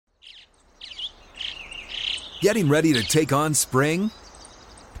Getting ready to take on spring?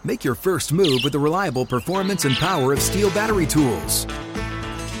 Make your first move with the reliable performance and power of Steel battery tools.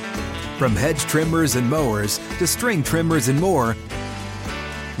 From hedge trimmers and mowers to string trimmers and more,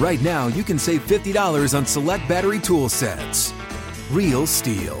 right now you can save $50 on select battery tool sets. Real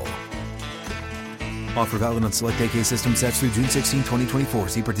Steel. Offer valid on select AK system sets through June 16, 2024.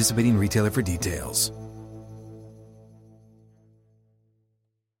 See participating retailer for details.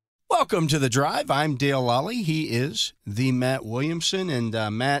 Welcome to The Drive. I'm Dale Lally. He is the Matt Williamson. And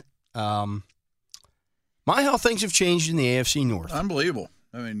Matt, my how things have changed in the AFC North. Unbelievable.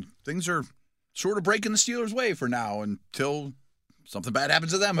 I mean, things are sort of breaking the Steelers' way for now until something bad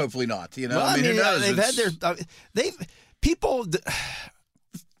happens to them. Hopefully not. You know, well, who knows? They've had their people.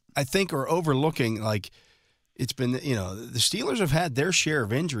 I think are overlooking it's been. The Steelers have had their share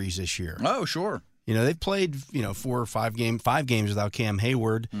of injuries this year. Oh, sure. They've played, 5 games without Cam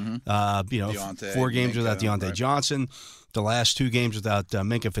Hayward, Deontay, 4 games without Deontay right. Johnson, the last 2 games without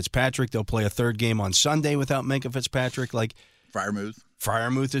Minkah Fitzpatrick. They'll play a 3rd game on Sunday without Minkah Fitzpatrick.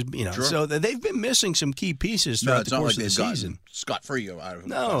 Freiermuth is, Sure. So they've been missing some key pieces throughout the course of the season. Scot-free out of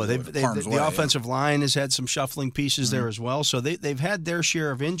the offensive line has had some shuffling pieces there as well. So they've had their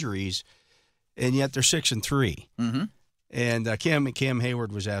share of injuries, and yet they're 6-3. Mm-hmm. And Cam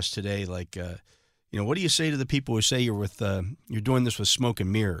Hayward was asked today, what do you say to the people who say you're doing this with smoke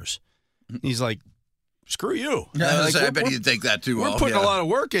and mirrors? He's like, screw you. I bet you'd think that too. We're putting a lot of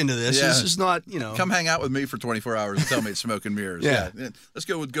work into this. Yeah. This is not, Come hang out with me for 24 hours and tell me it's smoke and mirrors. Yeah. Let's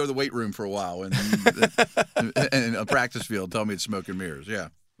go to the weight room for a while and a practice field. Tell me it's smoke and mirrors. Yeah,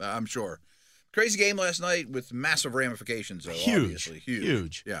 I'm sure. Crazy game last night with massive ramifications, though. Obviously.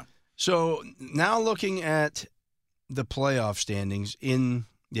 Huge. Yeah. So now looking at the playoff standings in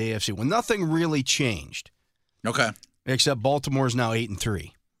the AFC, well, nothing really changed. Okay. Except Baltimore's now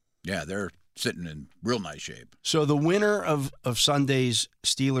 8-3. Yeah, they're sitting in real nice shape. So the winner of Sunday's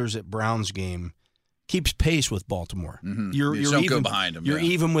Steelers at Browns game keeps pace with Baltimore. Mm-hmm. You're don't even go behind them. You're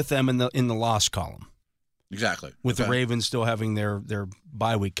even with them in the loss column. Exactly. With the Ravens still having their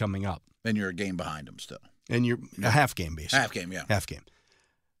bye week coming up. And you're a game behind them still. And you're a half game, basically. Half game, yeah. Half game.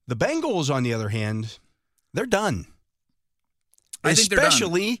 The Bengals, on the other hand, they're done. I think they're done.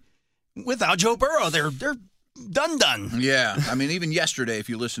 Especially without Joe Burrow. They're done. Yeah. I mean, even yesterday, if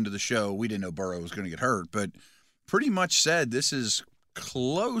you listened to the show, we didn't know Burrow was going to get hurt, but pretty much said this is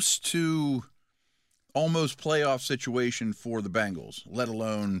close to almost playoff situation for the Bengals, let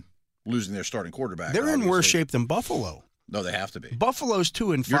alone losing their starting quarterback. They're in worse shape than Buffalo. No, they have to be. Buffalo's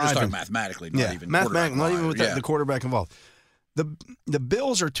 2-5. You're just talking mathematically, not even mathematically, not even with the the quarterback involved. The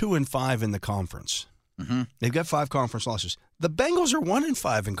Bills are 2-5 in the conference. Mm-hmm. They've got 5 conference losses. The Bengals are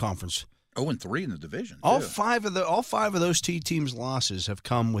 1-5 in conference. 0-3 in the division. All five of those teams' losses have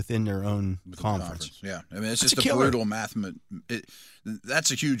come within their own conference. Yeah, I mean it's That's just a brutal math.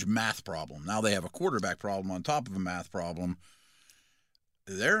 That's a huge math problem. Now they have a quarterback problem on top of a math problem.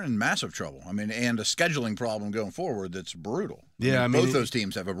 They're in massive trouble. I mean, and a scheduling problem going forward that's brutal. Yeah, both those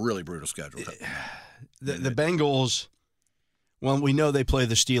teams have a really brutal schedule. The Bengals. Well, we know they play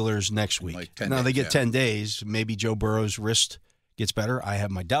the Steelers next week. They get 10 days. Maybe Joe Burrow's wrist gets better. I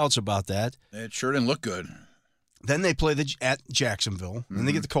have my doubts about that. It sure didn't look good. Then they play at Jacksonville. Mm-hmm. Then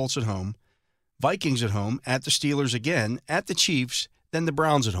they get the Colts at home, Vikings at home, at the Steelers again, at the Chiefs, then the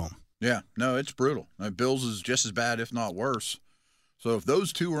Browns at home. Yeah, no, it's brutal. Bills is just as bad, if not worse. So if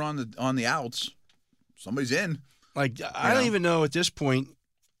those two are on the outs, somebody's in. I don't even know at this point.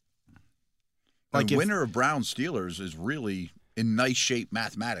 The winner of Browns Steelers is really in nice shape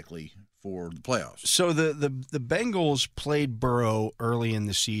mathematically for the playoffs. So the Bengals played Burrow early in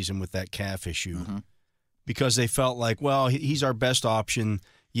the season with that calf issue because they felt like, well, he's our best option.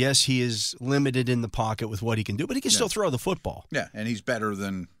 Yes, he is limited in the pocket with what he can do, but he can still throw the football. Yeah, and he's better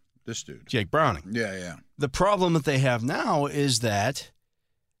than this dude. Jake Browning. Yeah. The problem that they have now is that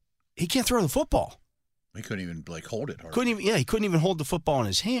he can't throw the football. He couldn't even hold it. He couldn't even hold the football in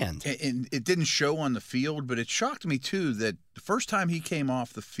his hand. And it didn't show on the field, but it shocked me too that the first time he came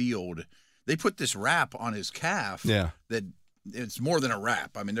off the field, they put this wrap on his calf. Yeah. That it's more than a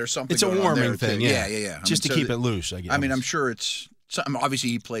wrap. I mean, there's something. It's a warming thing. Yeah. Just to keep it loose, I guess. I mean, I'm sure it's something.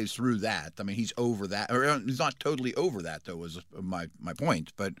 Obviously, he plays through that. I mean, he's over that. Or he's not totally over that, though. Was my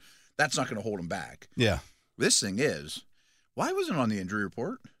point, but that's not going to hold him back. Yeah. This thing is. Why wasn't it on the injury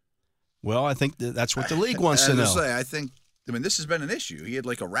report? Well, I think that's what the league wants to know. I mean, this has been an issue. He had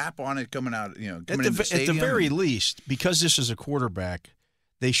like a wrap on it coming out, coming into the At stadium. the very least, because this is a quarterback,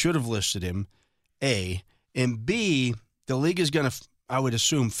 they should have listed him, A. And B, the league is going to, I would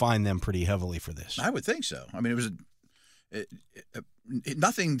assume, fine them pretty heavily for this. I would think so. I mean,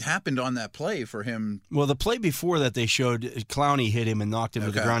 nothing happened on that play for him. Well, the play before that they showed Clowney hit him and knocked him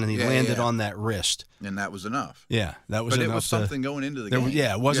to the ground, and he landed on that wrist. And that was enough. Yeah, that was enough. But it was something going into the game.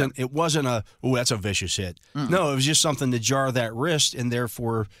 Yeah, it wasn't a, that's a vicious hit. No, it was just something to jar that wrist, and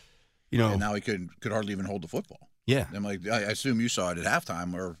therefore, And now he could hardly even hold the football. Yeah. I'm like, I assume you saw it at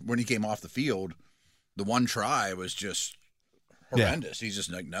halftime, or when he came off the field, the one try was just horrendous. He's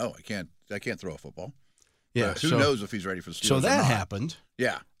just like, no, I can't throw a football. Yeah. Who knows if he's ready for the Steelers? So that or not. happened.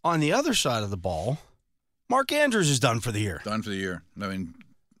 Yeah. On the other side of the ball, Mark Andrews is done for the year. Done for the year. I mean,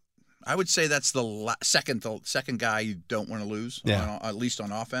 I would say that's the second guy you don't want to lose. Yeah. At least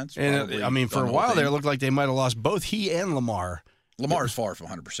on offense. And I mean, for a while there, it looked like they might have lost both he and Lamar. Lamar's far from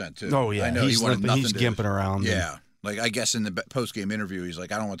 100% too. Oh yeah, I know he's gimping around. Yeah. Like, I guess in the post-game interview, he's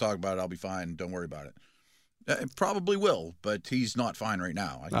like, I don't want to talk about it. I'll be fine. Don't worry about it. Probably will, but he's not fine right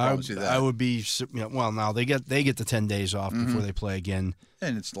now. I can promise you that. I would be, well, now they get the 10 days off before they play again.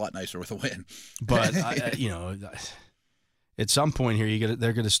 And it's a lot nicer with a win. But, at some point here,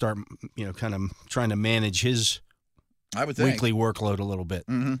 they're going to start, kind of trying to manage his weekly workload a little bit.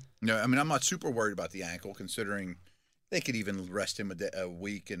 Mm-hmm. No, I mean, I'm not super worried about the ankle, considering they could even rest him a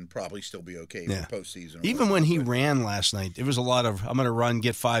week and probably still be okay for postseason. Even when he ran last night, it was a lot of, I'm going to run,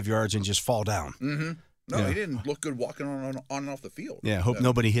 get 5 yards, and just fall down. Mm-hmm. No, he didn't look good walking on and off the field. Yeah, hope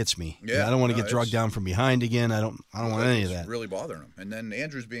nobody hits me. Yeah, I don't want to get drugged down from behind again. I don't want any of that. It's really bothering him. And then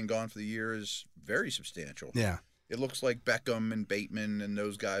Andrews being gone for the year is very substantial. Yeah. It looks like Beckham and Bateman and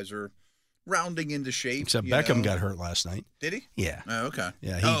those guys are rounding into shape. Except Beckham got hurt last night. Did he? Yeah. Oh, okay.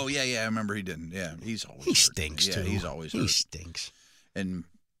 Yeah. I remember he didn't. Yeah, he's always hurt. Stinks too. Yeah, he's always hurt. He stinks. And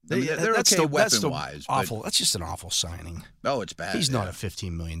they're okay weapon-wise. Awful. That's just an awful signing. Oh, it's bad. He's not a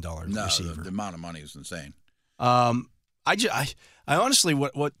 $15 million receiver. No, the amount of money is insane. I honestly,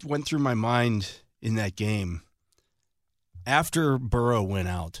 what went through my mind in that game after Burrow went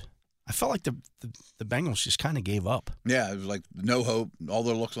out, I felt like the Bengals just kind of gave up. Yeah, it was like no hope. All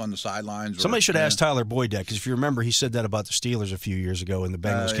their looks on the sidelines. Somebody should ask Tyler Boyd that, because if you remember, he said that about the Steelers a few years ago when the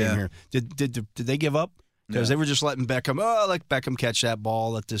Bengals came here. Did they give up? Because they were just letting Beckham, let Beckham catch that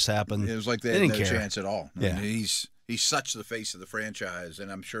ball, let this happen. It was like they had no chance at all. I mean, he's such the face of the franchise,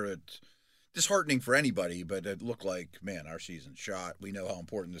 and I'm sure it's disheartening for anybody, but it looked like, man, our season's shot. We know how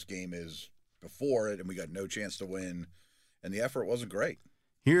important this game is before it, and we got no chance to win, and the effort wasn't great.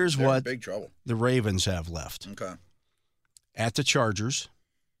 Here's They're what in big trouble. The Ravens have left. Okay. At the Chargers.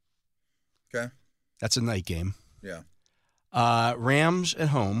 Okay. That's a night game. Yeah. Rams at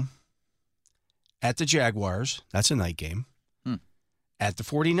home. At the Jaguars. That's a night game. At the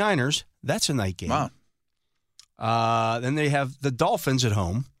 49ers. That's a night game. Wow. Then they have the Dolphins at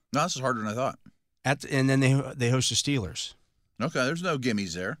home. No, this is harder than I thought. And then they host the Steelers. Okay, there's no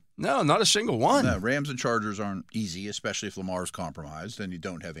gimmies there. No, not a single one. No, Rams and Chargers aren't easy, especially if Lamar's compromised and you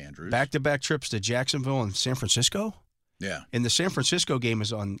don't have Andrews. Back-to-back trips to Jacksonville and San Francisco? Yeah. And the San Francisco game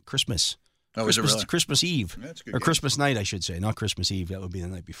is on Christmas. Oh, is it really? Christmas Eve. Yeah, that's a good or game. Christmas night, I should say. Not Christmas Eve. That would be the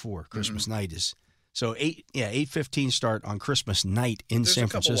night before. Christmas night is... So 8:15 start on Christmas night in San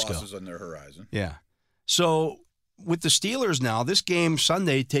Francisco. There's a couple losses on their horizon. Yeah. So with the Steelers now, this game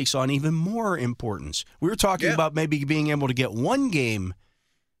Sunday takes on even more importance. We were talking about maybe being able to get one game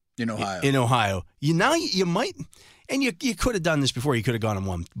in Ohio. You might, and you could have done this before. You could have gone and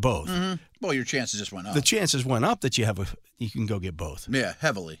won both. Mm-hmm. Well, your chances just went up. The chances went up that you can go get both. Yeah,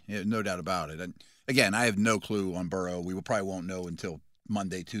 heavily. Yeah, no doubt about it. And again, I have no clue on Burrow. We probably won't know until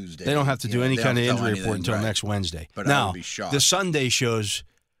Monday, Tuesday. They don't have to do any kind of injury report until next Wednesday. But now, I would be shocked. The Sunday shows.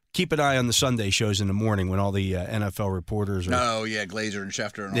 Keep an eye on the Sunday shows in the morning when all the NFL reporters are. Oh, yeah, Glazer and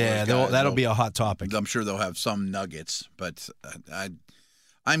Schefter and all those guys. That'll be a hot topic. I'm sure they'll have some nuggets, but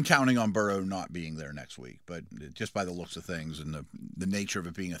I'm counting on Burrow not being there next week, but just by the looks of things and the nature of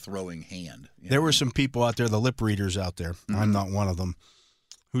it being a throwing hand. There were some people out there, the lip readers out there, I'm not one of them,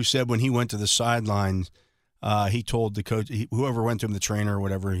 who said when he went to the sideline, he told the coach, whoever went to him, the trainer or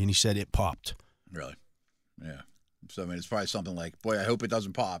whatever, and he said it popped. Really? Yeah. So, I mean, it's probably something like, boy, I hope it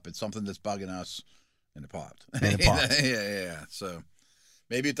doesn't pop. It's something that's bugging us, and it popped. Yeah. So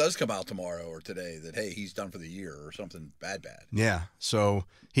maybe it does come out tomorrow or today that, hey, he's done for the year or something bad. Yeah. So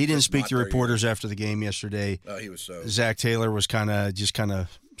he didn't speak to reporters after the game yesterday. Oh, he was so. Zach Taylor was kind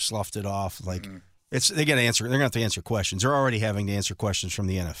of sloughed it off. Like, they're going to answer. They're going to have to answer questions. They're already having to answer questions from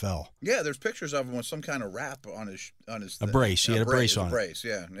the NFL. Yeah, there's pictures of him with some kind of wrap on his a brace. He had a brace on. A brace,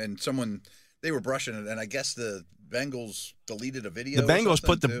 yeah. And they were brushing it, and I guess the Bengals deleted a video. The Bengals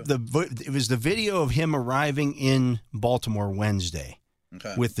put it was the video of him arriving in Baltimore Wednesday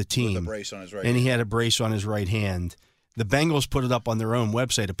with the team. With a brace on his right hand. He had a brace on his right hand. The Bengals put it up on their own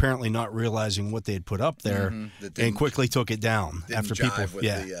website, apparently not realizing what they had put up there, and quickly took it down after people. With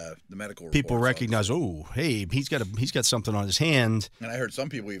the medical people reports, recognize. Oh, hey, he's got something on his hand. And I heard some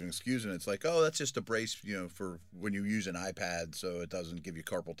people even excusing it. It's like, oh, that's just a brace, for when you use an iPad, so it doesn't give you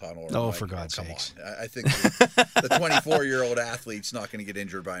carpal tunnel. Oh, for God's sakes! On. I think the 24-year-old athete's not going to get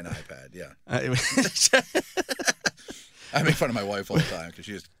injured by an iPad. Yeah. I make fun of my wife all the time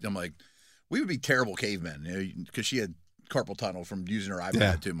because I'm like, we would be terrible cavemen, because she had carpal tunnel from using her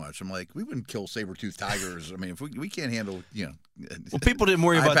iPad too much. I'm like, we wouldn't kill saber-toothed tigers. I mean, if we can't handle, Well, people didn't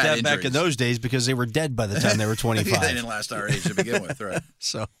worry about that injuries back in those days because they were dead by the time they were 25. They didn't last our age to begin with, right?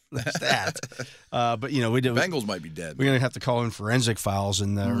 So that's that. But we do. Bengals might be dead. We're gonna have to call in forensic files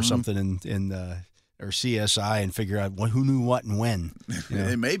or something in or CSI and figure out who knew what and when.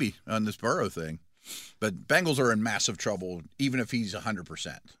 Maybe on this Burrow thing, but Bengals are in massive trouble even if he's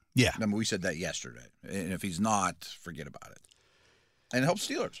 100%. Yeah. I mean, we said that yesterday. And if he's not, forget about it. And it helps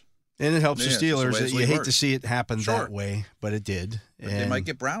Steelers. And it helps the Steelers. You hate to see it happen Sure. that way, but it did. But they might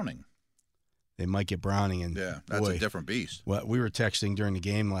get Browning. And That's a different beast. What we were texting during the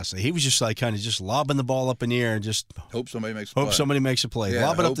game last night, he was just like kind of just lobbing the ball up in the air and just hope somebody makes a play.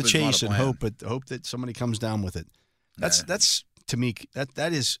 Lob it up the chase and hope that somebody comes down with it. That's to me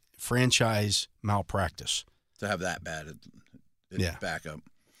that is franchise malpractice. To have that bad backup.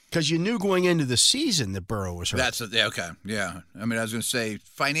 Because you knew going into the season that Burrow was hurt. Okay. Yeah. I mean, I was going to say,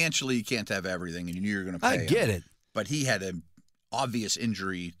 financially, you can't have everything, and you knew you were going to pay I get him. it. But he had an obvious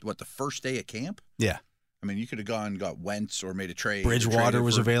injury, the first day at camp? Yeah. I mean, you could have got Wentz or made a trade. Bridgewater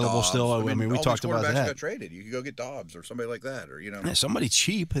was available Dobbs. still. I mean, we talked about that. Got traded. You could go get Dobbs or somebody like that, or somebody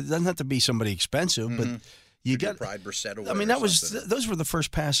cheap. It doesn't have to be somebody expensive, but you got Pride Brissett away. I mean, those were the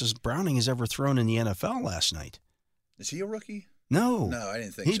first passes Browning has ever thrown in the NFL last night. Is he a rookie? No, I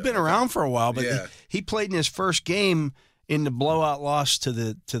didn't think he's been around for a while, but he played in his first game in the blowout loss to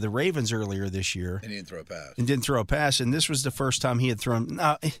the Ravens earlier this year, and he didn't throw a pass. And this was the first time he had thrown.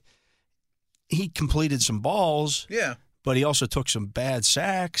 Now, he completed some balls, but he also took some bad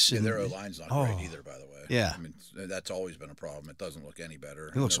sacks. And their O-line's not great either, by the way. Yeah, I mean that's always been a problem. It doesn't look any better.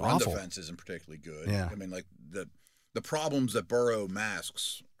 It looks awful. Run defense isn't particularly good. Yeah, I mean, like the problems that Burrow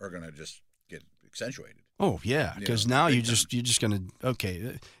masks are going to just get accentuated. Oh yeah, because now you're just going to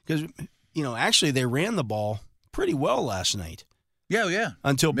because actually they ran the ball pretty well last night. Yeah.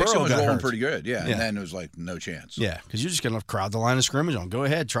 Until Mixon Burrow was got rolling hurt. pretty good. Yeah, and then it was like no chance. Yeah, because you're just going to crowd the line of scrimmage on. Go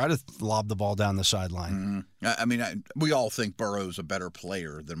ahead, try to lob the ball down the sideline. I mean, we all think Burrow's a better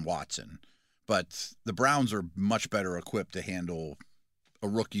player than Watson, but the Browns are much better equipped to handle a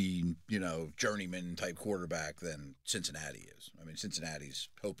rookie, journeyman type quarterback than Cincinnati is. I mean, Cincinnati's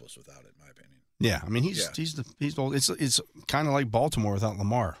hopeless without it, in my opinion. Yeah, I mean he's old. It's kind of like Baltimore without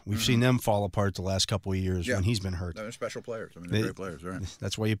Lamar. We've seen them fall apart the last couple of years when he's been hurt. They're special players. I mean, they're great players, right?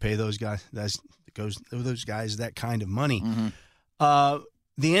 That's why you pay those guys that kind of money. The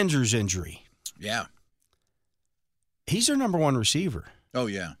Andrews injury. Yeah, he's their number one receiver. Oh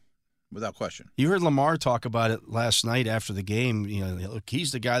yeah, without question. You heard Lamar talk about it last night after the game. Look,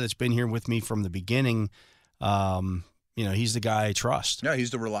 he's the guy that's been here with me from the beginning. He's the guy I trust. Yeah,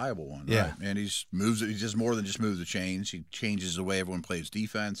 he's the reliable one. Yeah, right? And he does more than just moves the chains. He changes the way everyone plays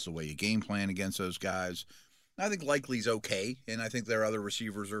defense, the way you game plan against those guys. I think Likely's okay, and I think their other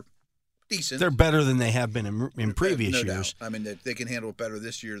receivers are decent. They're better than they have been in previous no years. Doubt. I mean, they can handle it better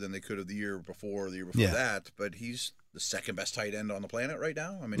this year than they could have the year before, the year before that. But he's the second best tight end on the planet right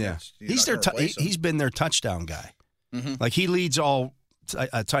now. I mean, he's been their touchdown guy. Like he leads all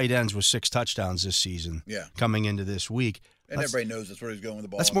tight ends with 6 touchdowns this season. Yeah, coming into this week, and everybody knows that's where he's going with the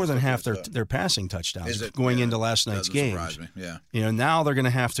ball. That's more than half their passing touchdowns going into last night's game. Yeah, now they're going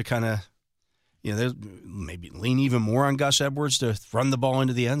to have to kind of. Maybe lean even more on Gus Edwards to run the ball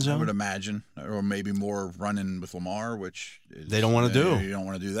into the end zone. I would imagine, or maybe more running with Lamar, which they don't want to do. You don't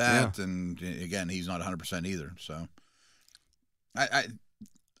want to do that, and again, he's not 100% either. So, I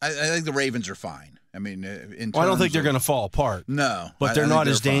think the Ravens are fine. I mean, I don't think they're going to fall apart. No, but they're not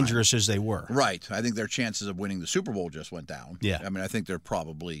as dangerous as they were. Right. I think their chances of winning the Super Bowl just went down. Yeah. I mean, I think they're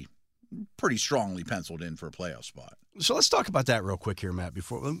probably pretty strongly penciled in for a playoff spot. So let's talk about that real quick here, Matt.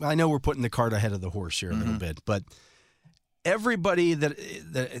 Before I know we're putting the cart ahead of the horse here a little bit, but everybody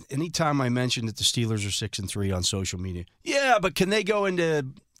that anytime I mention that the Steelers are 6-3 on social media, but can they go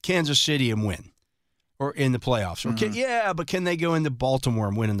into Kansas City and win, or in the playoffs? Or but can they go into Baltimore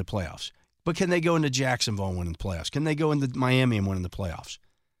and win in the playoffs? But can they go into Jacksonville and win in the playoffs? Can they go into Miami and win in the playoffs?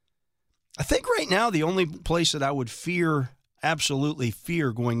 I think right now the only place that I would absolutely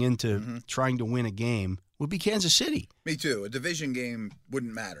fear going into trying to win a game would be Kansas City. Me too. A division game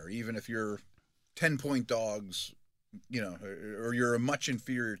wouldn't matter, even if you're 10-point dogs or you're a much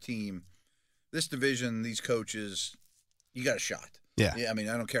inferior team, this division, these coaches, you got a shot. Yeah. I mean,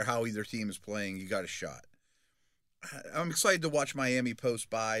 I don't care how either team is playing, you got a shot. I'm excited to watch Miami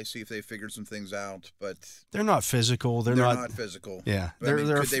post by, see if they figured some things out, but they're not physical. They're not physical. Yeah,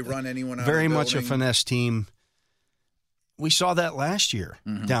 could they run anyone out? Very of the much a building? finesse team. We saw that last year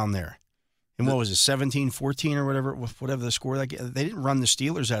down there. And what was it, 17-14 or whatever the score? They didn't run the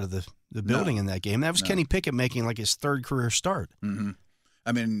Steelers out of the building in that game. That was Kenny Pickett making like his third career start. Mm-hmm.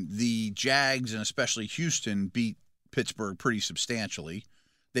 I mean, the Jags and especially Houston beat Pittsburgh pretty substantially.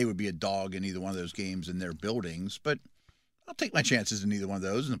 They would be a dog in either one of those games in their buildings, but I'll take my chances in either one of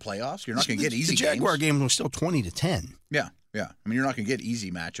those in the playoffs. You're not going to get easy games. The Jaguar game was still 20-10. Yeah. I mean, you're not going to get easy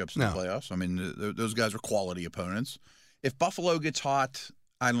matchups in the playoffs. I mean, those guys are quality opponents. If Buffalo gets hot,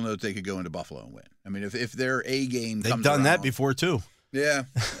 I don't know if they could go into Buffalo and win. I mean, if their A game comes They've done around, that before, too. Yeah.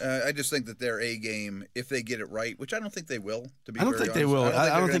 I just think that their A game, if they get it right, which I don't think they will, to be I don't very think they honest. will.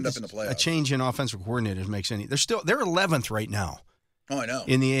 I don't think think end up in the playoffs. a change in offensive coordinators makes any. They're 11th right now. Oh, I know.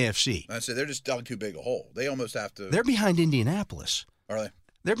 In the AFC. I say they're just dug too big a hole. They almost have to. They're behind Indianapolis. Are they?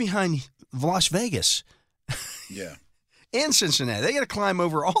 They're behind Las Vegas. Yeah. And Cincinnati. They got to climb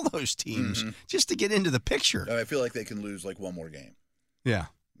over all those teams just to get into the picture. I feel like they can lose like one more game. Yeah.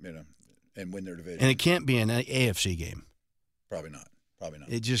 And win their division. And it can't be an AFC game. Probably not.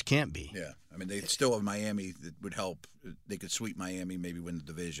 It just can't be. Yeah. I mean, they still have Miami that would help. They could sweep Miami, maybe win the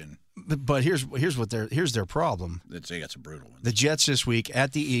division. But here's their problem. They got some brutal ones. The Jets this week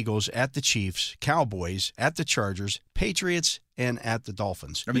at the Eagles, at the Chiefs, Cowboys, at the Chargers, Patriots, and at the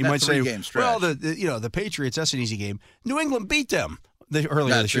Dolphins. I mean, you might say, well, the Patriots, that's an easy game. New England beat them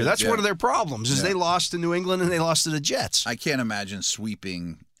earlier this year. That's one of their problems is they lost to New England and they lost to the Jets. I can't imagine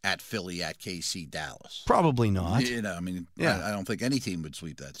sweeping at Philly, at KC, Dallas. Probably not. I mean, I don't think any team would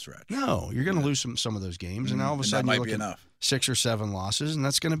sweep that stretch. No, you're going to lose some of those games, and all of a sudden that you might be enough. 6 or 7 losses, and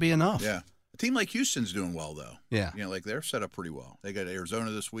that's going to be enough. Yeah. A team like Houston's doing well, though. Yeah. Like they're set up pretty well. They got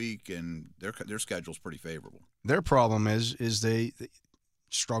Arizona this week, and their schedule's pretty favorable. Their problem is they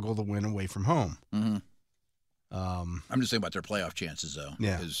struggle to win away from home. Mm-hmm. I'm just thinking about their playoff chances, though.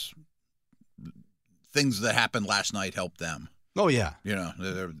 Yeah. Because things that happened last night helped them. Oh yeah,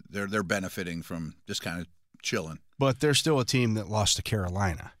 they're benefiting from just kind of chilling. But they're still a team that lost to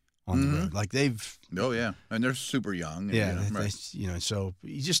Carolina on the road. Like they've. Oh yeah, and they're super young. And, Yeah, so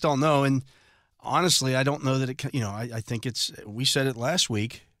you just don't know. And honestly, I don't know that it. I think it's. We said it last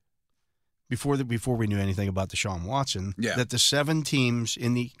week. Before we knew anything about Deshaun Watson, that the 7 teams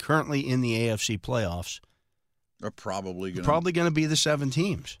currently in the AFC playoffs are probably going to be the 7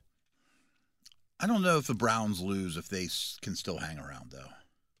 teams. I don't know if the Browns lose if they can still hang around, though.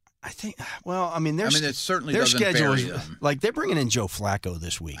 I think. Well, it certainly their doesn't schedule bury is them. like they're bringing in Joe Flacco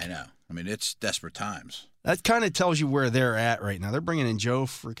this week. I know. I mean, it's desperate times. That kind of tells you where they're at right now. They're bringing in Joe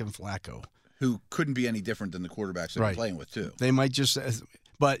freaking Flacco, who couldn't be any different than the quarterbacks they're playing with, too. They might just.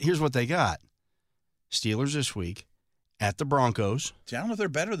 But here's what they got: Steelers this week at the Broncos. See, I don't know if they're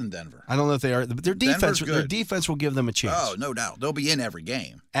better than Denver. I don't know if they are. Their defense will give them a chance. Oh, no doubt. They'll be in every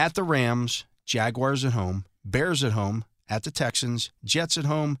game. At the Rams, Jaguars at home, Bears at home, at the Texans, Jets at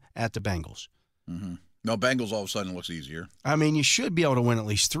home, at the Bengals. Mm-hmm. No, Bengals all of a sudden looks easier. I mean, you should be able to win at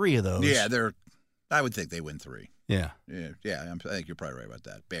least 3 of those. Yeah, I would think they win 3. Yeah. Yeah. I think you're probably right about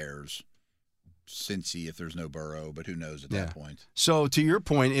that. Bears, Cincy, if there's no Burrow, but who knows at that point. So to your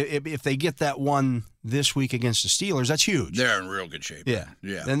point, if they get that one this week against the Steelers, that's huge. They're in real good shape. Yeah.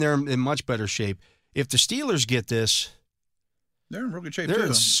 Then they're in much better shape. If the Steelers get this, they're in real good shape, they're too.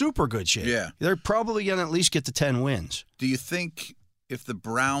 in super good shape. Yeah. They're probably going to at least get to 10 wins. Do you think if the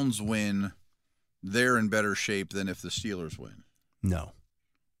Browns win, they're in better shape than if the Steelers win? No.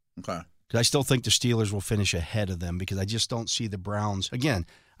 Okay. Because I still think the Steelers will finish ahead of them because I just don't see the Browns. Again,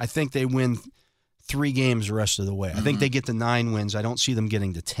 I think they win 3 games the rest of the way. I think they get to 9 wins. I don't see them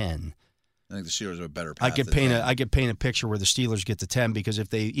getting to 10. I think the Steelers have a better path. I could paint a picture where the Steelers get to 10 because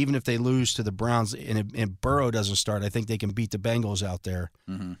even if they lose to the Browns and Burrow doesn't start, I think they can beat the Bengals out there,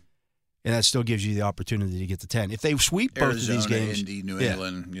 and that still gives you the opportunity to get to 10. If they sweep both Arizona, of these games, Indy, New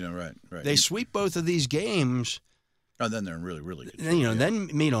England, right. They sweep both of these games. Oh, then they're in really, really good shape. Then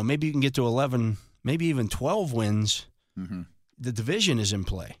maybe you can get to 11, maybe even 12 wins. Mm-hmm. The division is in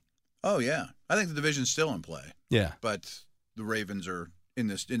play. Oh yeah, I think the division's still in play. Yeah, but the Ravens are in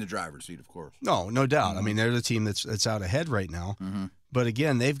the driver's seat, of course. No doubt. I mean, they're the team that's out ahead right now. Mm-hmm. But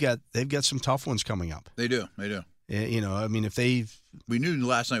again, they've got some tough ones coming up. They do. I mean, we knew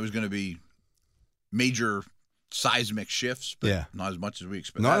last night was going to be major seismic shifts, but not as much as we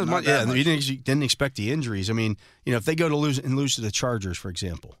expected. Not as much. Yeah, you didn't expect the injuries. I mean, if they go to lose to the Chargers, for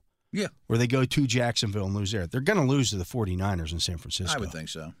example, Yeah. Or they go to Jacksonville and lose there. They're going to lose to the 49ers in San Francisco. I would think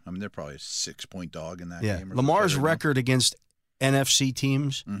so. I mean, they're probably a 6-point dog in that Yeah. game. Lamar's record against NFC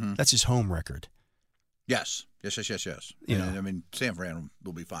teams, that's his home record. Yes. You know. I mean, San Fran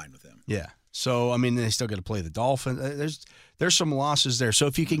will be fine with him. Yeah. So, I mean, they still got to play the Dolphins. There's some losses there. So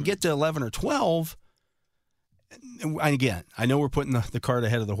if you can get to 11 or 12, and again, I know we're putting the cart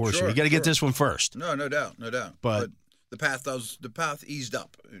ahead of the horse here. You got to get this one first. No doubt. But the path eased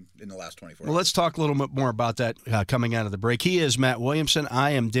up in the last 24 hours. Well, let's talk a little bit more about that coming out of the break. He is Matt Williamson.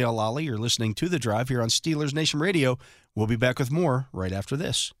 I am Dale Lally. You're listening to The Drive here on Steelers Nation Radio. We'll be back with more right after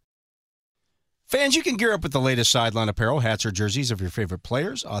this. Fans, you can gear up with the latest sideline apparel, hats or jerseys of your favorite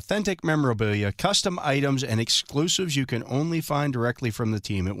players, authentic memorabilia, custom items, and exclusives you can only find directly from the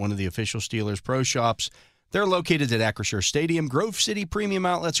team at one of the official Steelers Pro Shops. They're located at Acrisure Stadium, Grove City Premium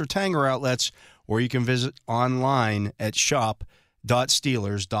Outlets, or Tanger Outlets, or you can visit online at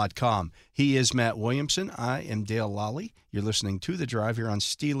shop.steelers.com. He is Matt Williamson. I am Dale Lally. You're listening to The Drive here on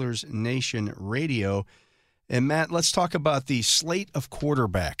Steelers Nation Radio. And, Matt, let's talk about the slate of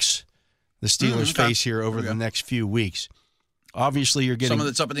quarterbacks the Steelers face here over the next few weeks. Obviously, you're getting... Some of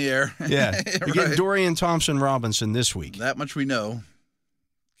it's up in the air. Yeah. You're getting Dorian Thompson-Robinson this week. That much we know.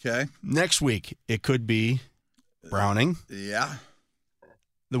 Okay. Next week, it could be Browning. Yeah.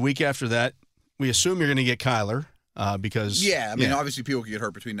 The week after that, we assume you're going to get Kyler because... Yeah, I mean, obviously people can get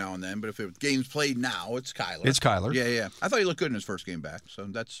hurt between now and then, but if the game's played now, it's Kyler. It's Kyler. Yeah. I thought he looked good in his first game back, so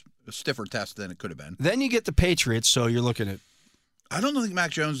that's a stiffer test than it could have been. Then you get the Patriots, so you're looking at... I don't think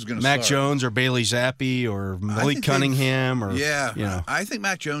Mac Jones is going to start. Mac Jones or Bailey Zappi or Malik Cunningham or... Yeah. You know. I think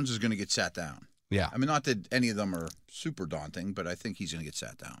Mac Jones is going to get sat down. Yeah. I mean, not that any of them are super daunting, but I think he's going to get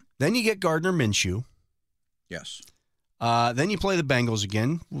sat down. Then you get Gardner Minshew. Yes. Then you play the Bengals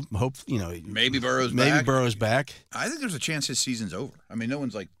again. Hope maybe Burrow's back. Maybe Burrow's back. I think there's a chance his season's over. I mean, no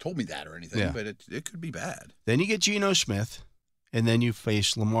one's told me that or anything, but it could be bad. Then you get Geno Smith, and then you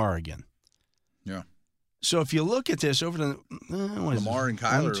face Lamar again. Yeah. So if you look at this over the Lamar and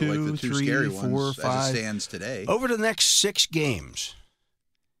Kyler 1, 2, are like the two 3, scary 4, ones 5, as it stands today. Over the next 6 games,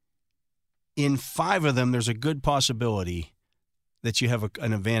 in 5 of them, there's a good possibility that you have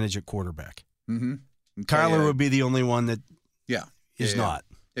an advantage at quarterback. Mm-hmm. Kyler would be the only one that is not.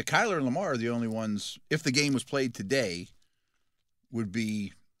 Yeah, Kyler and Lamar are the only ones, if the game was played today, would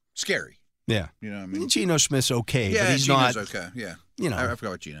be scary. Yeah. You know what I mean? Geno Smith's okay, but he's Geno's not. okay, yeah. You know. I forgot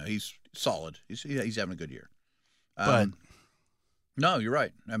about Geno. He's solid. He's having a good year. But no, you're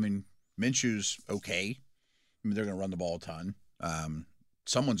right. I mean, Minshew's okay. I mean, they're going to run the ball a ton.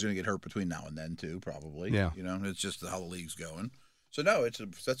 Someone's going to get hurt between now and then, too, probably. Yeah. You know, it's just how the league's going. So, no, it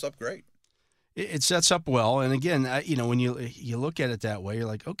sets up great. It sets up well. And, again, when you look at it that way, you're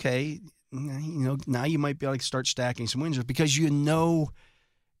like, okay, now you might be able to start stacking some wins because you know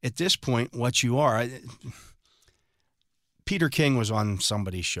at this point what you are. Peter King was on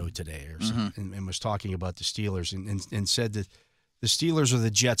somebody's show today or something, and was talking about the Steelers and said that the Steelers are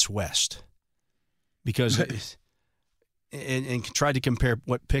the Jets West because and tried to compare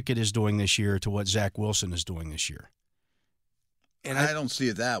what Pickett is doing this year to what Zach Wilson is doing this year. And I don't see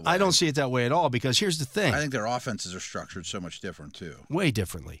it that way. I don't see it that way at all because here's the thing. I think their offenses are structured so much different, too. Way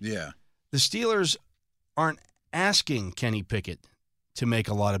differently. Yeah. The Steelers aren't asking Kenny Pickett to make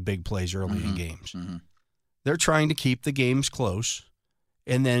a lot of big plays early in games. Mm-hmm. They're trying to keep the games close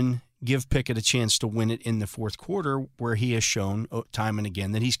and then give Pickett a chance to win it in the fourth quarter where he has shown time and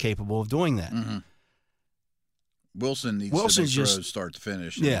again that he's capable of doing that. Mm-hmm. Wilson needs to make throws start to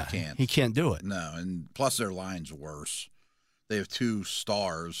finish. And he can't do it. No, and plus their line's worse. They have 2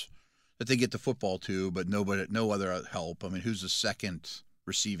 stars that they get the football to, but no other help. I mean, who's the second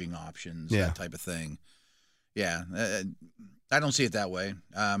receiving options, that type of thing. Yeah, I don't see it that way.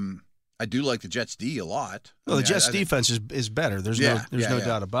 I do like the Jets' D a lot. Well, the Jets' defense is better. There's no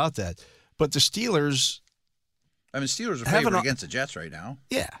doubt about that. But the Steelers... I mean, Steelers are favored against the Jets right now.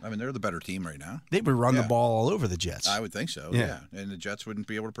 Yeah. I mean, they're the better team right now. They would run the ball all over the Jets. I would think so, yeah. And the Jets wouldn't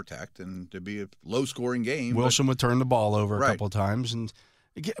be able to protect, and it'd be a low-scoring game. Wilson would turn the ball over a couple of times.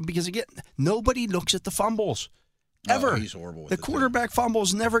 Because, again, nobody looks at the fumbles. Ever. He's horrible with the quarterback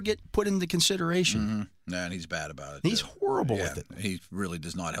fumbles never get put into consideration. Mm-hmm. No, and he's bad about it. He's horrible with it. He really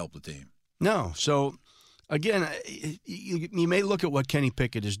does not help the team. No. So, again, you may look at what Kenny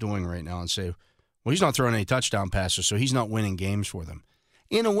Pickett is doing right now and say, well, he's not throwing any touchdown passes, so he's not winning games for them.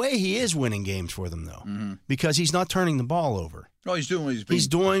 In a way, he is winning games for them, though, because he's not turning the ball over. Oh, he's doing what he's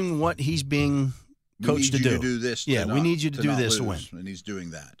doing what he's being coached to do. We need you to do this. We need you to do this to win. And he's doing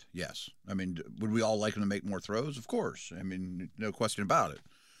that, yes. I mean, would we all like him to make more throws? Of course. I mean, no question about it.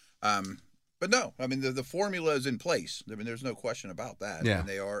 But no, I mean, the formula is in place. I mean, there's no question about that. Yeah. And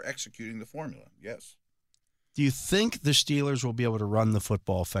they are executing the formula, yes. Do you think the Steelers will be able to run the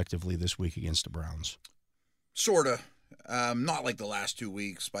football effectively this week against the Browns? Sort of. Not like the last 2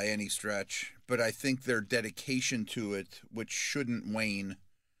 weeks by any stretch, but I think their dedication to it, which shouldn't wane,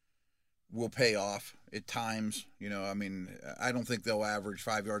 will pay off at times. You know, I mean, I don't think they'll average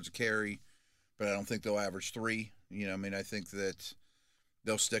 5 yards a carry, but I don't think they'll average 3. You know, I mean, I think that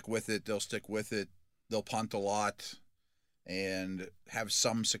they'll stick with it. They'll punt a lot and have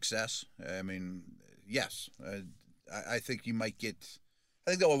some success. I mean, yes, I think you might get.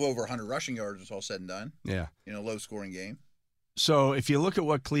 I think they'll have over 100 rushing yards. It's all said and done. Yeah, low scoring game. So if you look at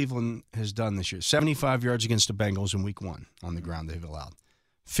what Cleveland has done this year, 75 yards against the Bengals in Week 1 on the ground they've allowed,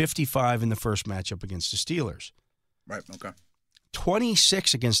 55 in the first matchup against the Steelers. Right. Okay.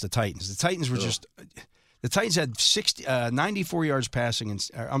 26 against the Titans. The Titans were the Titans had 94 yards passing.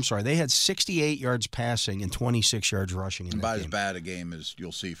 They had 68 yards passing and 26 yards rushing in that about game. As bad a game as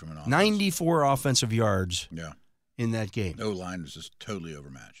you'll see from an offense. 94 offensive yards in that game. O-line was just totally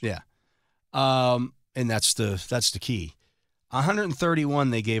overmatched. Yeah. And that's the key. 131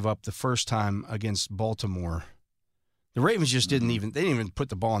 they gave up the first time against Baltimore. The Ravens just didn't even put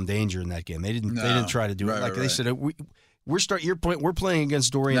the ball in danger in that game. They didn't try to do it. They said we're playing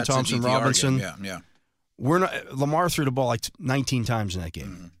against Dorian Thompson-Robinson. Yeah. We're not. Lamar threw the ball like 19 times in that game.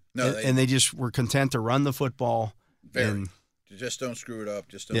 Mm-hmm. No, and they just were content to run the football. Very. Just don't screw it up.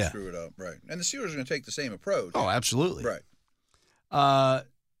 Screw it up. Right. And the Steelers are going to take the same approach. Oh, absolutely. Right.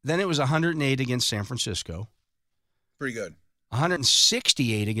 Then it was 108 against San Francisco. Pretty good.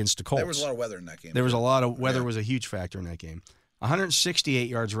 168 against the Colts. There was a lot of weather in that game. There was a lot of weather was a huge factor in that game. 168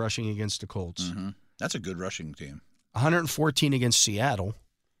 yards rushing against the Colts. Mm-hmm. That's a good rushing team. 114 against Seattle.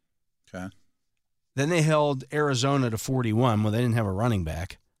 Okay. Then they held Arizona to 41. Well, they didn't have a running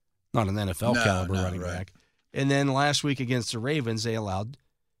back, not an NFL caliber running back. And then last week against the Ravens, they allowed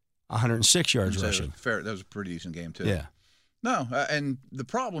 106 yards rushing. That was a pretty decent game too. Yeah. No, and the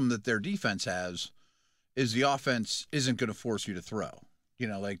problem that their defense has is the offense isn't going to force you to throw. You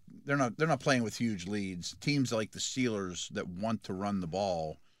know, like they're not playing with huge leads. Teams like the Steelers that want to run the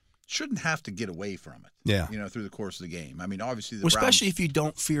ball shouldn't have to get away from it. Yeah. Through the course of the game. I mean, obviously especially if you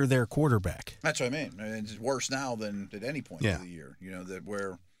don't fear their quarterback. That's what I mean. It's worse now than at any point of the year. That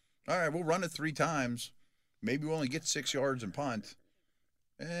where, all right, we'll run it 3 times. Maybe we'll only get 6 yards and punt.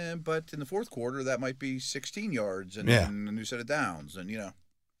 But in the fourth quarter, that might be 16 yards and a new set of downs. And,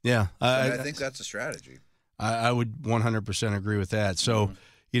 Yeah. I think that's a strategy. I would 100% agree with that. So,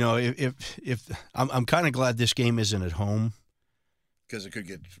 if I'm kind of glad this game isn't at home. Because it could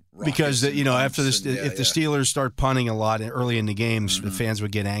get because after this, if the Steelers start punting a lot early in the games, the fans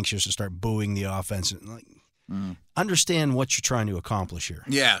would get anxious and start booing the offense. And understand what you're trying to accomplish here.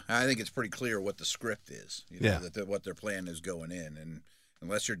 Yeah, I think it's pretty clear what the script is. That what their plan is going in, and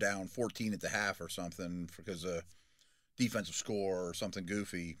unless you're down 14 at the half or something because of defensive score or something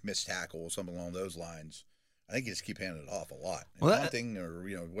goofy, missed tackle, something along those lines, I think you just keep handing it off a lot. Punting or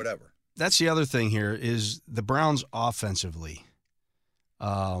whatever. That's the other thing here is the Browns offensively.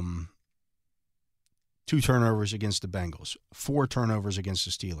 2 turnovers against the Bengals, 4 turnovers against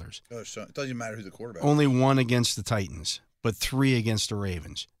the Steelers. Oh, so it doesn't matter who the quarterback is. Only 1 against the Titans, but 3 against the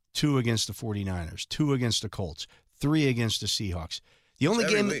Ravens, 2 against the 49ers, 2 against the Colts, 3 against the Seahawks. The only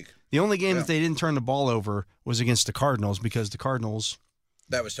game that they didn't turn the ball over was against the Cardinals because the Cardinals.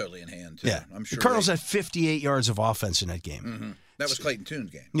 That was totally in hand, too. Yeah. I'm sure the Cardinals had 58 yards of offense in that game. Mm-hmm. That was Clayton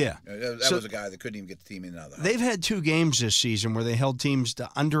Tune's game. Yeah. That was a guy that couldn't even get the team in and out of the house. They've had 2 games this season where they held teams to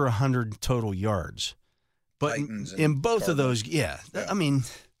under 100 total yards. But in both of those, I mean,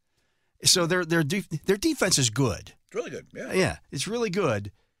 so their defense is good. It's really good, yeah. Yeah, it's really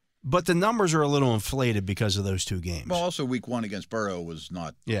good. But the numbers are a little inflated because of those 2 games. Well, also week 1 against Burrow was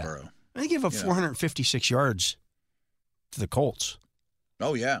not Burrow. They gave up 456 yards to the Colts.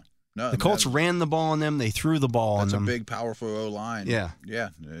 Oh, yeah. No, the Colts ran the ball on them. They threw the ball on them. That's a big, powerful O-line. Yeah. Yeah.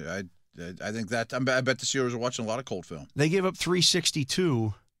 I think that – I bet the Steelers are watching a lot of Colt film. They gave up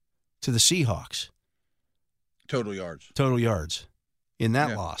 362 to the Seahawks. Total yards in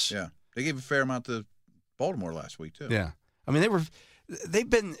that loss. Yeah. They gave a fair amount to Baltimore last week, too. Yeah. I mean, they're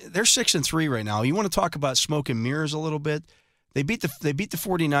 6-3 right now. You want to talk about smoke and mirrors a little bit? They beat the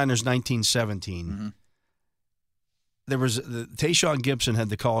 49ers 19-17. Mm-hmm. There was Tayshaun Gibson had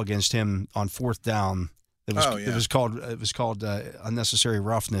the call against him on 4th down. It was called unnecessary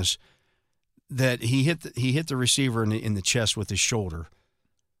roughness. That he hit the receiver in the chest with his shoulder.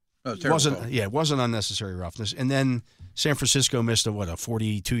 Oh, it wasn't unnecessary roughness. And then San Francisco missed a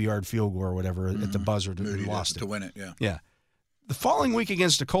 42-yard field goal or whatever at the buzzer and lost it to win it. Yeah. Yeah. The following week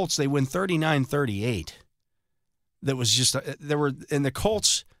against the Colts, they win 39-38. That was just there were in the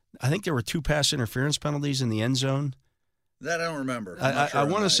Colts. I think there were 2 pass interference penalties in the end zone. That I don't remember. I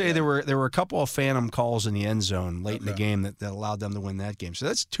want to say there were a couple of phantom calls in the end zone late in the game that allowed them to win that game. So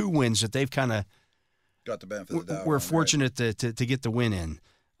that's 2 wins that they've kind of got the benefit of the doubt. We're fortunate to get the win in.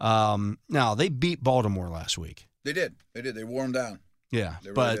 Now they beat Baltimore last week. They did. They wore them down. Yeah,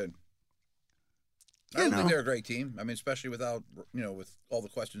 they but really did. I don't think they're a great team. I mean, especially without with all the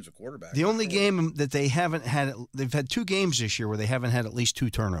questions of quarterback. The only game that they haven't had, they've had 2 games this year where they haven't had at least 2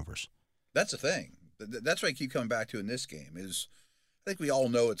 turnovers. That's the thing. That's what I keep coming back to in this game is I think we all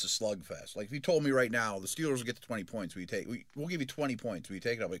know it's a slugfest. Like if you told me right now the Steelers will get to 20 points, we'll give you 20 points. Will you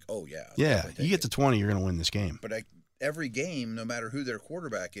take it? I'm like, oh yeah. Yeah, you get to 20, you're going to win this game. But every game, no matter who their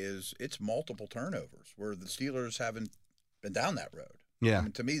quarterback is, it's multiple turnovers where the Steelers haven't been down that road. Yeah. I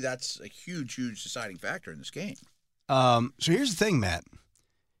mean, to me, that's a huge, huge deciding factor in this game. So here's the thing, Matt.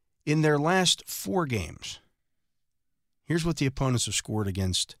 In their last 4 games, here's what the opponents have scored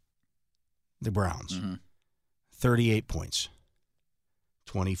against the Browns. 38 points,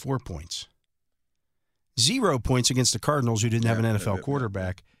 24 points, 0 points against the Cardinals, who didn't have an NFL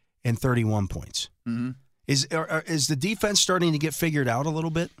quarterback, and 31 points. Is the defense starting to get figured out a little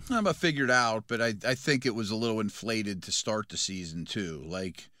bit? Not about figured out, but I think it was a little inflated to start the season too.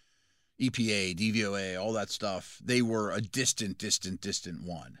 Like EPA, DVOA, all that stuff. They were a distant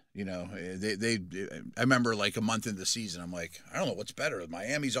one. I remember like a month into the season, I'm like, I don't know what's better,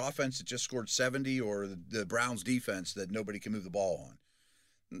 Miami's offense that just scored 70 or the Browns defense that nobody can move the ball on.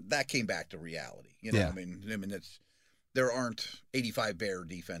 That came back to reality. Yeah. I mean, there aren't 85 Bear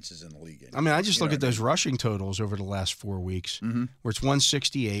defenses in the league anymore. I mean, I just look at those rushing totals over the last 4 weeks, where it's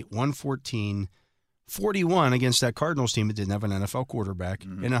 168, 114, 41 against that Cardinals team that didn't have an NFL quarterback,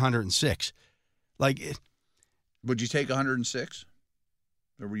 and 106. Would you take 106,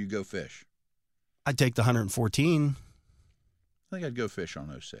 or would you go fish? I'd take the 114. I think I'd go fish on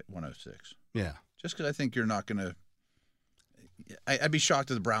 106. Yeah. Just because I think you're not going to – I'd be shocked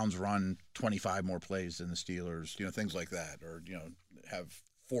if the Browns run 25 more plays than the Steelers, things like that, or, have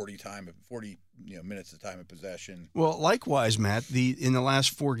 40 minutes of time of possession. Well, likewise, Matt, in the last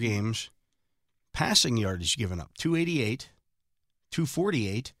 4 games, passing yardage given up, 288,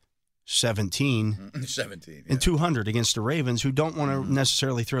 248, 17, 17, and 200 against the Ravens, who don't want to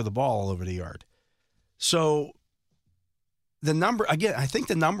necessarily throw the ball all over the yard. So the number, again, I think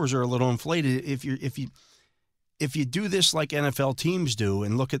the numbers are a little inflated if you do this like NFL teams do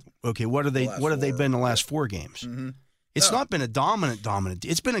and look at, okay, what have they been the last 4 games? It's not been a dominant.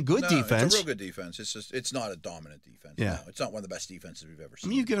 It's been a good defense. It's a real good defense. It's just it's not a dominant defense. Yeah. No, it's not one of the best defenses we've ever seen. I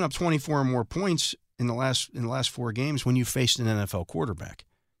mean, you've given up 24 or more points in the last 4 games when you faced an NFL quarterback,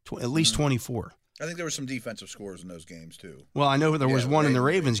 at least 24. I think there were some defensive scores in those games too. Well, I know there was one in the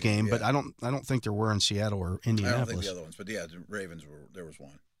Ravens game, but I don't think there were in Seattle or Indianapolis. I don't think the other ones, but yeah, the Ravens there was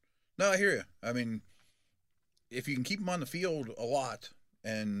one. No, I hear you. I mean, if you can keep them on the field a lot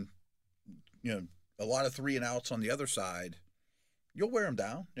and, a lot of 3 and outs on the other side, you'll wear them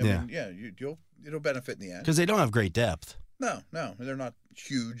down. I mean, it'll benefit in the end. Because they don't have great depth. No, they're not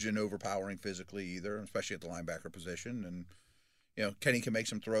huge and overpowering physically either, especially at the linebacker position. And, Kenny can make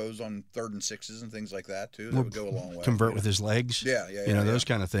some throws on 3rd and 6s and things like that too. That would go a long way. Convert with his legs. Yeah. Those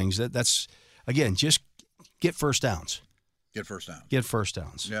kind of things. That's, again, just get first downs. Get first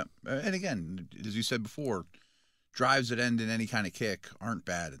downs. Yeah. And again, as you said before, drives that end in any kind of kick aren't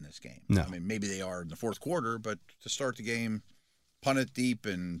bad in this game. No. I mean, maybe they are in the 4th quarter, but to start the game, punt it deep,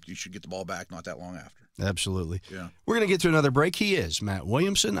 and you should get the ball back not that long after. Absolutely. Yeah. We're going to get to another break. He is Matt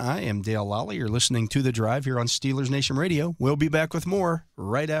Williamson. I am Dale Lally. You're listening to The Drive here on Steelers Nation Radio. We'll be back with more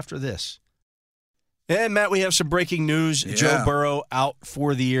right after this. And, Matt, we have some breaking news. Yeah. Joe Burrow out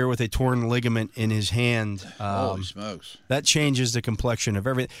for the year with a torn ligament in his hand. Holy smokes. That changes the complexion of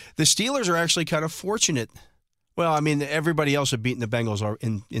everything. The Steelers are actually kind of fortunate. Well, I mean, everybody else had beaten the Bengals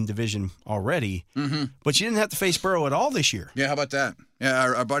in division already, but you didn't have to face Burrow at all this year. Yeah, how about that?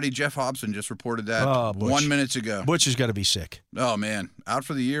 Yeah, our buddy Jeff Hobson just reported that 1 minute ago. Butch has got to be sick. Oh, man. Out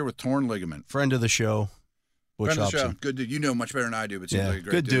for the year with torn ligament. Friend of the show. Friend of the show. Good dude. You know much better than I do, but seems like a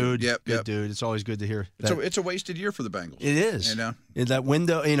great good dude. Yep, good dude. It's always good to hear. It's a wasted year for the Bengals. It is. In that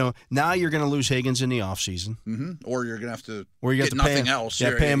window, now you're going to lose Higgins in the offseason. Or you're going to have to get nothing else.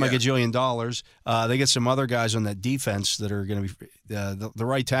 Yeah, pay him like $1 jillion. They get some other guys on that defense that are going to be the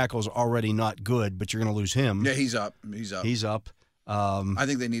right tackle's already not good, but you're going to lose him. Yeah, he's up. He's up. I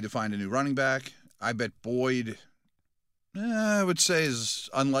think they need to find a new running back. I bet Boyd I would say is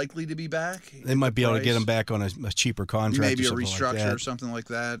unlikely to be back. They might be able to get him back on a cheaper contract. Maybe a or restructure or something like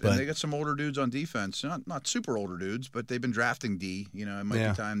that. But, and they got some older dudes on defense. Not super older dudes, but they've been drafting D. It might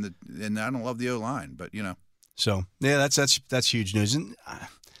be time that. And I don't love the O-line, but So yeah, that's huge news. And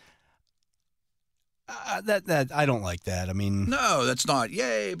that I don't like that. I mean, no, that's not.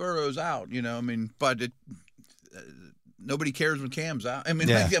 Yay, Burrow's out. But it. Nobody cares when Cam's out.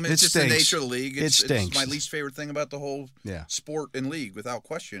 It's just the nature of the league. It's my least favorite thing about the whole sport and league, without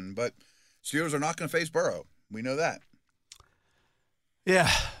question. But Steelers are not going to face Burrow. We know that. Yeah,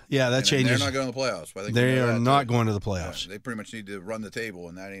 that changes. They're not going to the playoffs. I think they are not going to the playoffs. They pretty much need to run the table,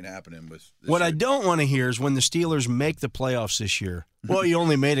 and that ain't happening with this What year. I don't want to hear is when the Steelers make the playoffs this year, well, you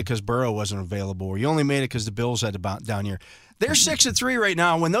only made it because Burrow wasn't available, or you only made it because the Bills had to bounce down here. They're 6-3 right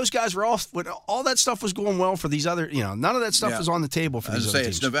now. When those guys were when all that stuff was going well for these other, none of that stuff was on the table for these other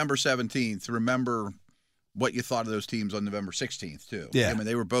teams. It's November 17th. Remember what you thought of those teams on November 16th, too. Yeah.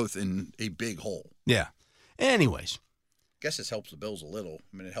 They were both in a big hole. Yeah. Anyways. I guess this helps the Bills a little.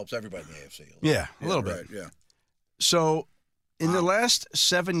 it helps everybody in the AFC. A little bit. Right, yeah. So, in the last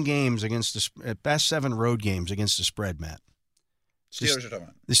 7 games past 7 road games against the spread, Matt. Steelers are talking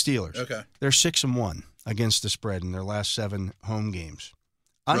about? The Steelers. Okay. They're 6-1 against the spread in their last 7 home games.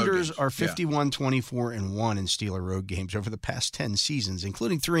 Unders are 51-24-1 in Steeler road games over the past 10 seasons,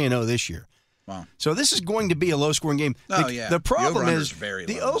 including 3-0 this year. Wow. So this is going to be a low-scoring game. The problem is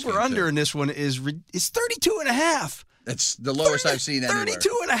the over-under in this one is 32.5. That's the lowest I've seen anywhere.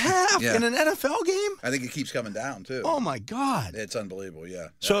 32.5 in an NFL game? I think it keeps coming down, too. Oh, my God. It's unbelievable, yeah.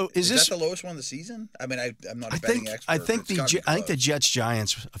 So is that the lowest one of the season? I'm not a betting expert. I think the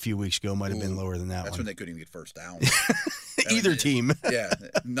Jets-Giants a few weeks ago might have been lower than that one. That's when they couldn't even get first down. Either team. Yeah.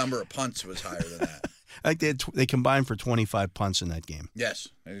 Number of punts was higher than that. I think they combined for 25 punts in that game. Yes.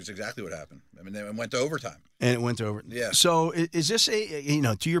 That's exactly what happened. They went to overtime. And it went to overtime. Yeah. So is this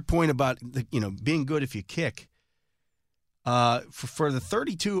to your point about being good if you kick, for the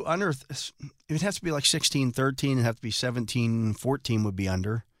 32 under, it would have to be like 16-13. It'd have to be 17-14 would be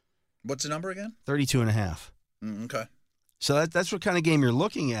under. What's the number again? 32.5. Okay. So that's what kind of game you're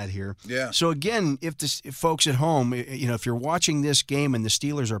looking at here. Yeah. So again, if folks at home, if you're watching this game and the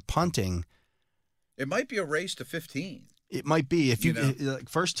Steelers are punting, it might be a race to 15. It might be if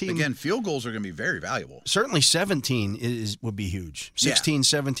first team. Again, field goals are going to be very valuable. Certainly 17 would be huge. 16,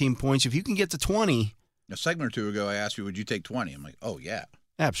 17 points. If you can get to 20. A segment or two ago, I asked you, would you take 20? I'm like, oh, yeah.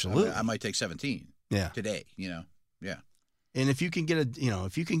 Absolutely. I might take 17 today, Yeah. And if you can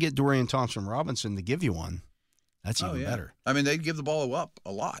get Dorian Thompson-Robinson to give you one, that's even better. They give the ball up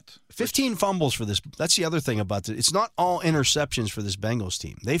a lot. 15 fumbles for this. That's the other thing about it. It's not all interceptions for this Bengals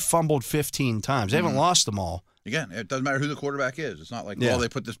team. They fumbled 15 times. They haven't lost them all. Again, it doesn't matter who the quarterback is. It's not like, they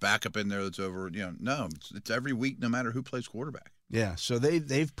put this backup in there that's over. No, it's every week, no matter who plays quarterback. Yeah, so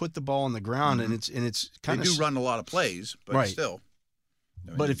they've put the ball on the ground, and it's kind of. They do run a lot of plays, but still.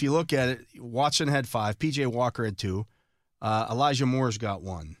 But if you look at it, Watson had 5, P.J. Walker had 2, Elijah Moore's got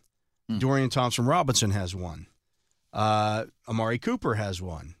 1, Dorian Thompson-Robinson has 1, Amari Cooper has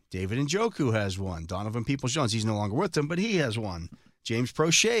 1, David Njoku has 1, Donovan Peoples-Jones, he's no longer with them, but he has 1. James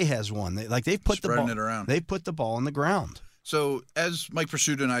Prochet has 1. They've put Spreading the ball it around. They put the ball on the ground. So as Mike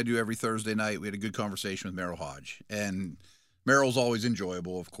Pursuta and I do every Thursday night, we had a good conversation with Merrill Hodge, and Merrill's always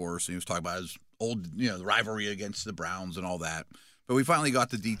enjoyable, of course. And he was talking about his old, the rivalry against the Browns and all that. But we finally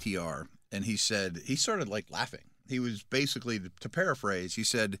got to DTR, and he started laughing. He was basically, to paraphrase, he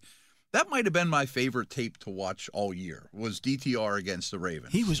said, that might have been my favorite tape to watch all year, was DTR against the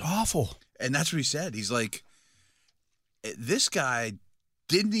Ravens. He was awful. And that's what he said. He's like, this guy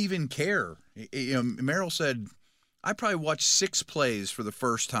didn't even care. Merrill said, I probably watched 6 plays for the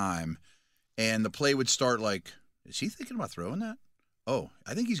first time, and the play would start like, is he thinking about throwing that? Oh,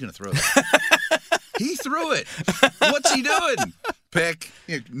 I think he's going to throw that. He threw it. What's he doing? Pick,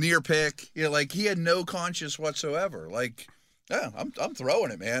 near pick. He had no conscience whatsoever. I'm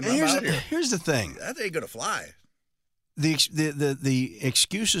throwing it, man. I'm out here. Here's the thing. That ain't going to fly. The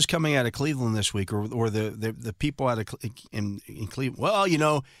excuses coming out of Cleveland this week, or the people out of in Cleveland. Well,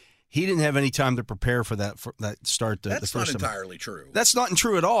 he didn't have any time to prepare for that start. That's not entirely true. That's not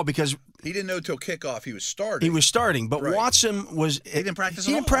true at all, because he didn't know till kickoff he was starting. He was starting, but right. Watson was. He didn't practice.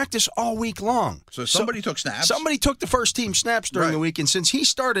 He didn't practice all week long. So somebody took snaps. Somebody took the first team snaps during the week, and since he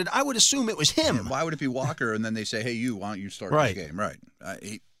started, I would assume it was him. Yeah, why would it be Walker? And then they say, "Hey, why don't you start this game?" Right.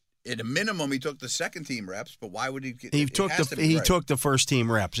 At a minimum, he took the second team reps, but why would he? He took the first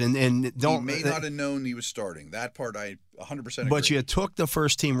team reps, and don't. He may not have known he was starting. That part, I 100% agree. But you took the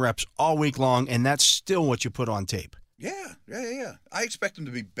first team reps all week long, and that's still what you put on tape. Yeah. I expect him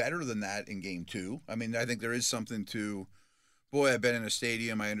to be better than that in game 2. I think there is something to boy, I've been in a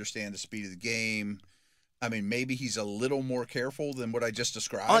stadium. I understand the speed of the game. I mean, maybe he's a little more careful than what I just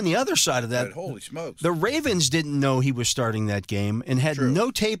described. On the other side of that, but holy smokes. The Ravens didn't know he was starting that game and had no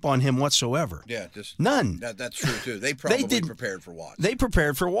tape on him whatsoever. Yeah, just none. That's true, too. They probably prepared for Watson. They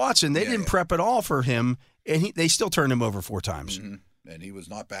prepared for Watson. They didn't prep at all for him, and they still turned him over 4 times. Mm-hmm. And he was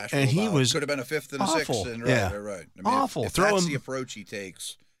not bashful. And he could have been a 5th and a 6th. And right. I mean, awful. If that's the approach he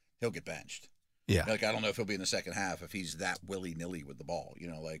takes, he'll get benched. Yeah. Like, I don't know if he'll be in the second half if he's that willy-nilly with the ball. I'm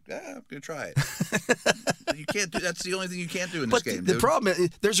going to try it. You can't do that's the only thing you can't do in this game. The problem is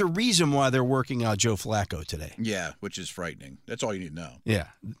there's a reason why they're working out Joe Flacco today. Yeah, which is frightening. That's all you need to know. Yeah.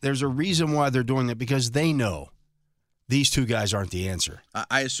 There's a reason why they're doing it because they know these 2 guys aren't the answer.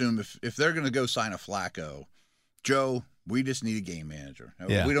 I assume if they're going to go sign a Flacco, Joe, we just need a game manager.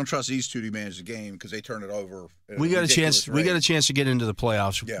 Yeah. We don't trust these 2 to manage the game because they turn it over. We got a chance. We got a chance to get into the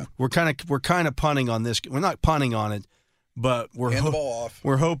playoffs. Yeah. We're kind of punting on this. We're not punting on it, but we're hand the ball off.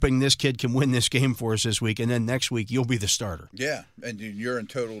 We're hoping this kid can win this game for us this week, and then next week you'll be the starter. Yeah, and you're in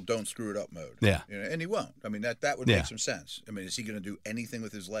total don't screw it up mode. Yeah, and he won't. I mean that would make some sense. I mean, is he going to do anything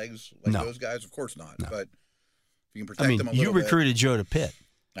with his legs like those guys? Of course not. No. But if you can protect them a little you recruited Joe to Pitt.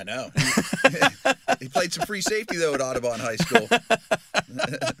 I know. He played some free safety, though, at Audubon High School.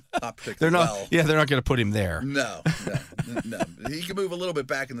 Not particularly well. Yeah, they're not going to put him there. No. He could move a little bit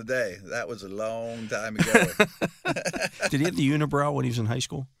back in the day. That was a long time ago. Did he have the unibrow when he was in high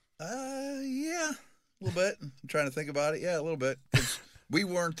school? Yeah, a little bit. I'm trying to think about it. Yeah, a little bit. We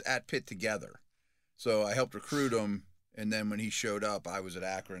weren't at Pitt together. So I helped recruit him, and then when he showed up, I was at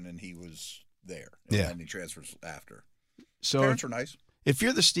Akron, and he was there. And then he transfers after. So parents were nice. If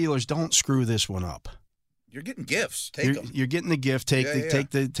you're the Steelers, don't screw this one up. You're getting gifts. Take them. You're getting the gift. Take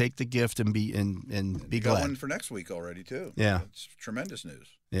the gift and be glad. Going for next week already too. Yeah, it's tremendous news.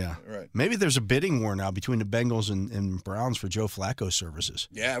 Yeah, right. Maybe there's a bidding war now between the Bengals and Browns for Joe Flacco's services.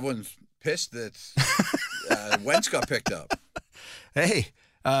 Yeah, everyone's pissed that Wentz got picked up. Hey.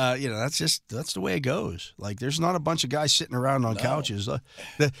 That's the way it goes. Like, there's not a bunch of guys sitting around on couches. And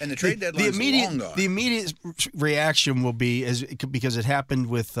the trade deadline's long gone. The immediate reaction will be because it happened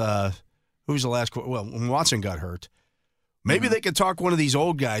with who was the last? Well, when Watson got hurt, maybe they could talk one of these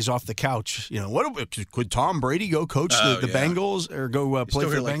old guys off the couch. Could Tom Brady go coach the Bengals or go play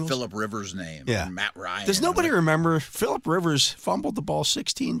for the Bengals? Phillip Rivers' name. Yeah, and Matt Ryan. Does nobody remember Phillip Rivers fumbled the ball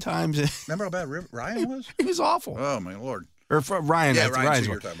 16 times? Remember how bad Ryan was? He was awful. Oh my Lord. Or Ryan. Yeah, Ryan's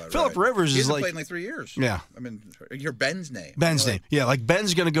you're talking about. Phillip Rivers is like played in like 3 years. Yeah. I mean, you're Ben's name. Ben's name. Yeah, like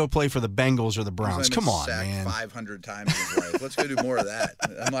Ben's going to go play for the Bengals or the Browns. Come on, man. 500 times in his life. Let's go do more of that.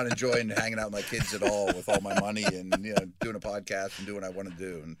 I'm not enjoying hanging out with my kids at all with all my money and doing a podcast and doing what I want to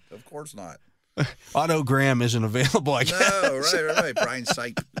do. And of course not. Otto Graham isn't available, I guess. No, right. Brian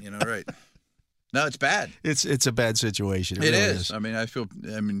Sipe, right. No, it's bad. It's a bad situation. It really is. I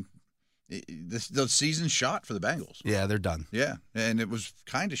mean, the season's shot for the Bengals. Yeah, they're done. Yeah, and it was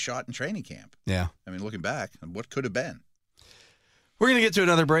kind of shot in training camp. Yeah. I mean, looking back, what could have been? We're going to get to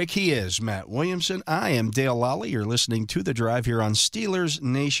another break. He is Matt Williamson. I am Dale Lally. You're listening to The Drive here on Steelers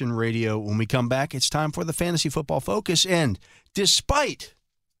Nation Radio. When we come back, it's time for the Fantasy Football Focus. And despite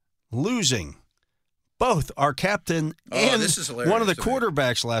losing both our captain and one of the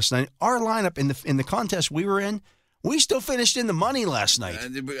quarterbacks last night, our lineup in the contest we were in, we still finished in the money last night.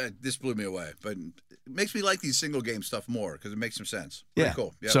 This blew me away, but it makes me like these single game stuff more because it makes some sense. Yeah. Pretty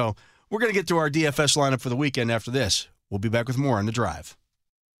cool. Yep. So we're going to get to our DFS lineup for the weekend after this. We'll be back with more on The Drive.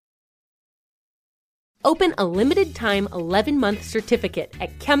 Open a limited-time 11-month certificate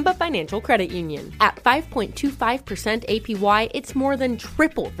at Kemba Financial Credit Union. At 5.25% APY, it's more than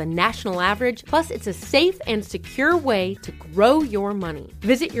triple the national average, plus it's a safe and secure way to grow your money.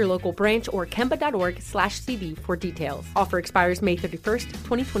 Visit your local branch or kemba.org/CD for details. Offer expires May 31st,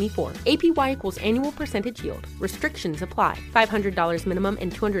 2024. APY equals annual percentage yield. Restrictions apply. $500 minimum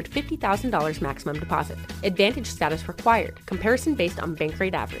and $250,000 maximum deposit. Advantage status required. Comparison based on bank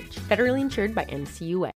rate average. Federally insured by NCUA.